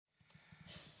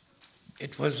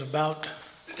It was about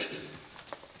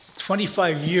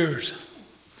 25 years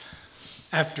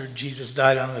after Jesus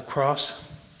died on the cross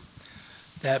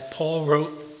that Paul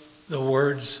wrote the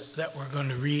words that we're going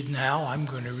to read now. I'm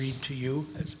going to read to you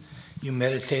as you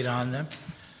meditate on them.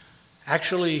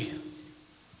 Actually,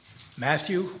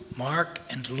 Matthew, Mark,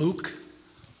 and Luke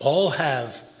all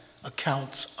have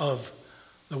accounts of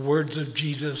the words of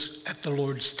Jesus at the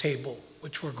Lord's table,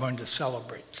 which we're going to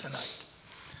celebrate tonight.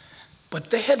 But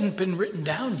they hadn't been written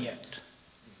down yet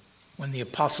when the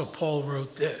Apostle Paul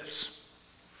wrote this.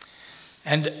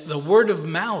 And the word of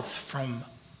mouth from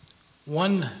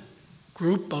one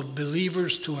group of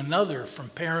believers to another, from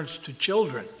parents to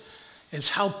children,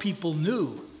 is how people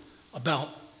knew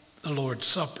about the Lord's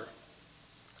Supper.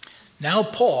 Now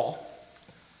Paul,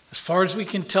 as far as we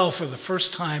can tell for the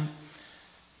first time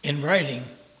in writing,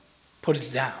 put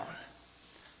it down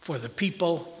for the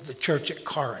people of the church at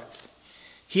Corinth.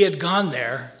 He had gone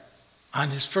there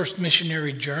on his first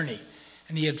missionary journey,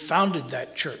 and he had founded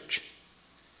that church.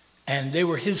 And they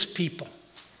were his people,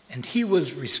 and he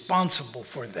was responsible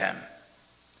for them.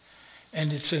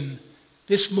 And it's in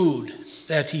this mood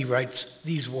that he writes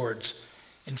these words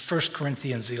in 1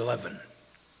 Corinthians 11.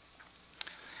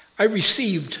 I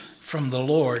received from the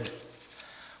Lord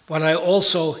what I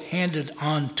also handed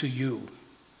on to you,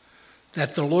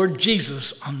 that the Lord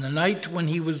Jesus, on the night when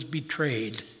he was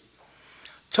betrayed,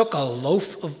 took a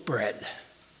loaf of bread.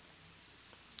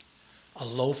 A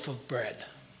loaf of bread.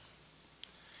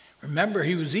 Remember,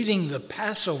 he was eating the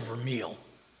Passover meal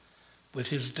with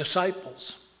his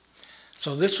disciples.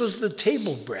 So this was the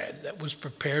table bread that was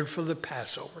prepared for the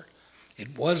Passover.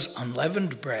 It was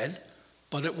unleavened bread,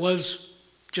 but it was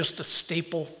just a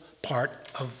staple part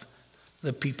of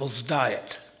the people's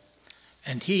diet.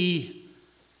 And he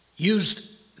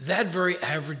used that very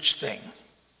average thing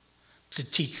to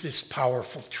teach this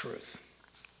powerful truth.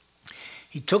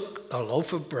 He took a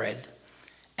loaf of bread,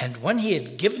 and when he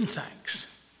had given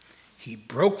thanks, he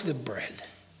broke the bread.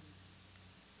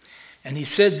 And he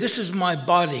said, "This is my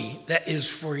body that is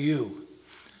for you."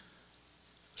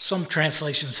 Some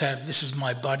translations have, "This is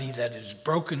my body that is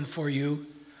broken for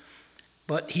you."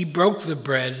 But he broke the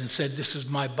bread and said, "This is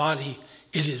my body,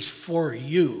 it is for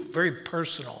you." Very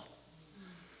personal,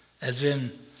 as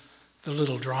in the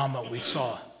little drama we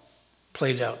saw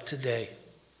played out today.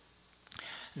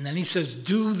 And then he says,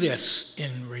 "Do this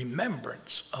in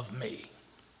remembrance of me."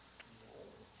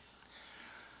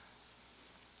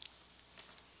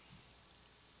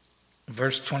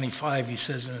 Verse 25, he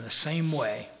says, in the same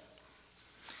way,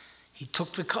 he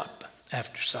took the cup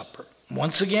after supper.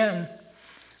 Once again,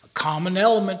 a common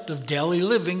element of daily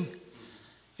living.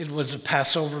 It was a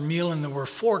Passover meal, and there were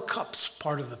 4 cups,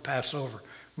 part of the Passover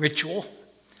ritual.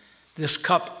 This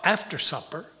cup after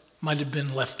supper might have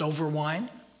been leftover wine.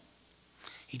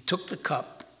 He took the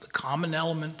cup, the common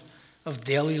element of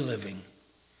daily living,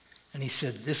 and he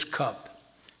said, "This cup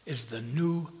is the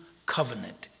new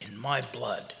covenant in my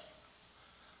blood."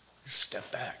 Let's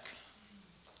step back.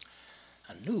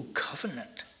 A new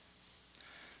covenant.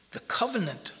 The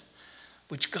covenant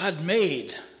which God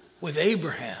made with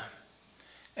Abraham,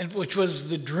 and which was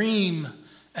the dream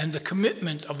and the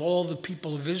commitment of all the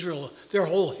people of Israel. Their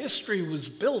whole history was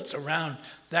built around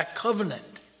that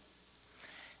covenant.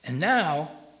 And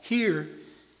now, here,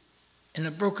 in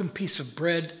a broken piece of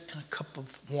bread and a cup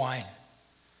of wine,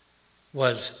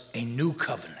 was a new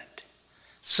covenant.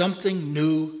 Something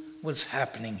new was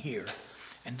happening here,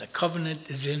 and the covenant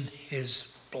is in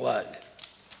his blood.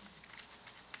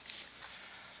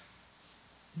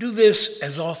 Do this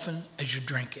as often as you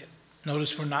drink it.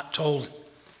 Notice we're not told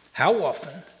how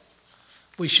often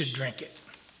we should drink it.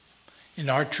 In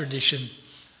our tradition,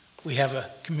 we have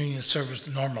a communion service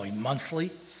normally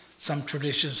monthly. Some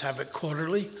traditions have it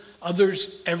quarterly.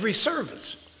 Others, every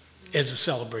service is a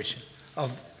celebration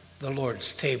of the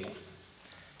Lord's table.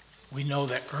 We know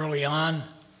that early on,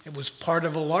 it was part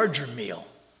of a larger meal,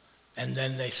 and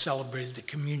then they celebrated the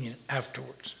communion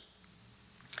afterwards.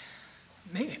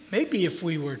 Maybe if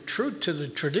we were true to the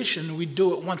tradition, we'd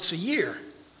do it once a year,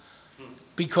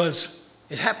 because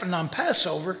it happened on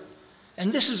Passover,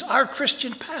 and this is our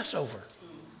Christian Passover.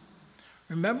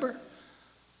 Remember,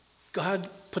 God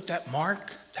put that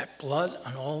mark, that blood,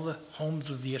 on all the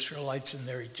homes of the Israelites in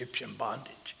their Egyptian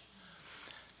bondage.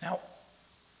 Now,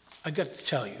 I got to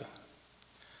tell you,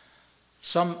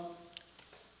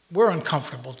 we're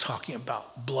uncomfortable talking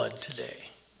about blood today,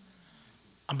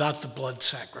 about the blood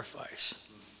sacrifice.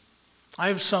 I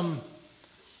have some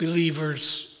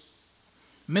believers,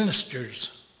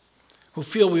 ministers, who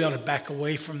feel we ought to back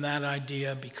away from that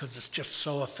idea because it's just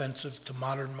so offensive to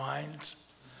modern minds.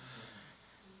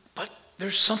 But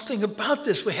there's something about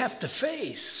this we have to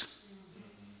face.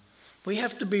 We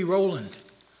have to be Roland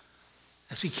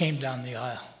as he came down the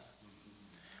aisle.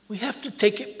 We have to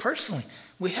take it personally.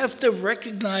 We have to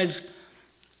recognize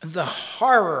the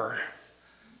horror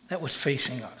that was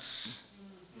facing us.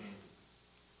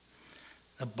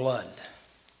 The blood.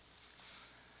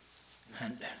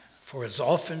 And for as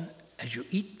often as you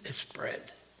eat this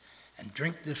bread and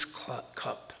drink this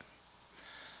cup,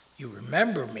 you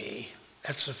remember me.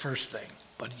 That's the first thing.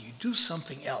 But you do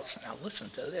something else. Now listen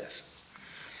to this.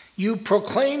 You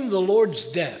proclaim the Lord's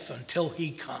death until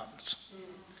he comes.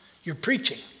 You're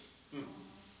preaching.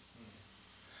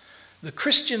 The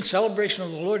Christian celebration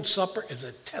of the Lord's Supper is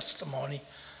a testimony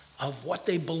of what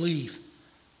they believe,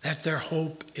 that their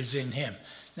hope is in him.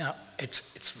 Now,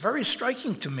 it's very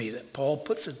striking to me that Paul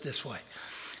puts it this way.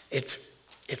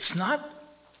 It's not,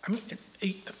 I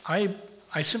mean,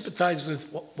 I sympathize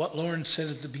with what Lauren said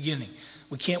at the beginning.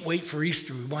 We can't wait for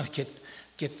Easter. We want to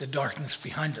get the darkness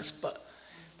behind us. But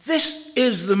this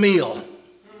is the meal.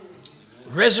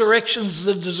 Resurrection's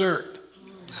the dessert.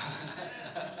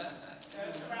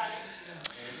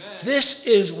 This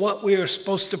is what we are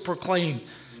supposed to proclaim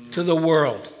to the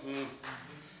world.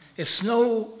 It's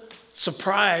no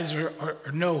surprise or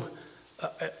no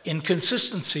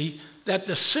inconsistency that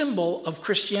the symbol of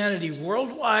Christianity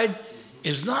worldwide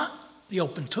is not the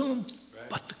open tomb,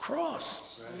 but the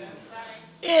cross.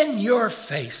 In your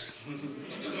face.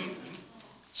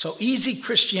 So easy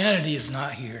Christianity is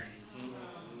not here.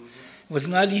 It was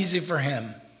not easy for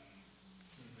him.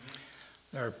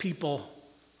 There are people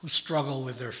who struggle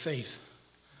with their faith.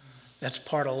 That's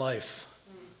part of life.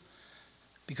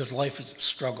 Because life is a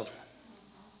struggle.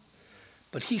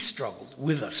 But he struggled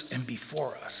with us and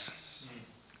before us.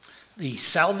 The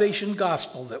salvation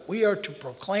gospel that we are to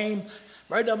proclaim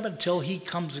right up until he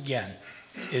comes again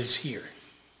is here.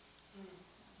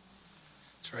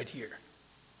 It's right here.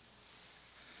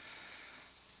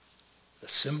 The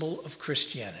symbol of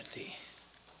Christianity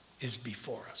is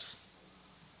before us.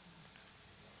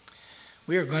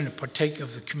 We are going to partake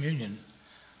of the communion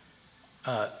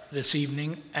this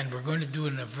evening, and we're going to do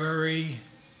it in a very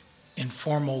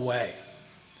informal way.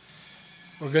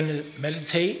 We're going to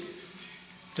meditate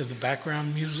to the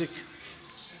background music,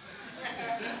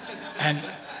 and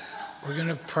we're going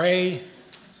to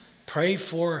pray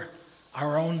for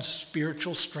our own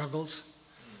spiritual struggles,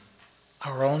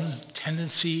 our own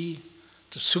tendency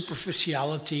to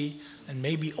superficiality and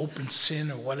maybe open sin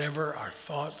or whatever, our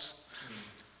thoughts.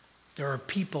 There are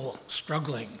people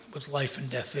struggling with life and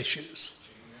death issues.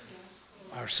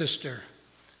 Our sister,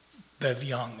 Bev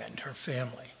Young, and her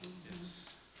family.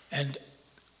 And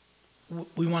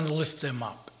we want to lift them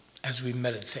up as we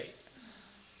meditate.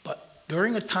 But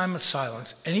during a time of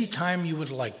silence, anytime you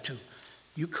would like to,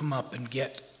 you come up and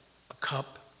get a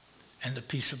cup and a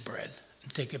piece of bread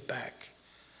and take it back.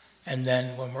 And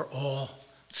then when we're all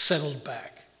settled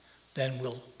back, then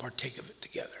we'll partake of it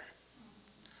together.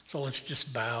 So let's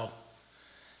just bow,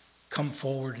 come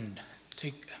forward and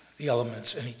take the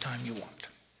elements anytime you want.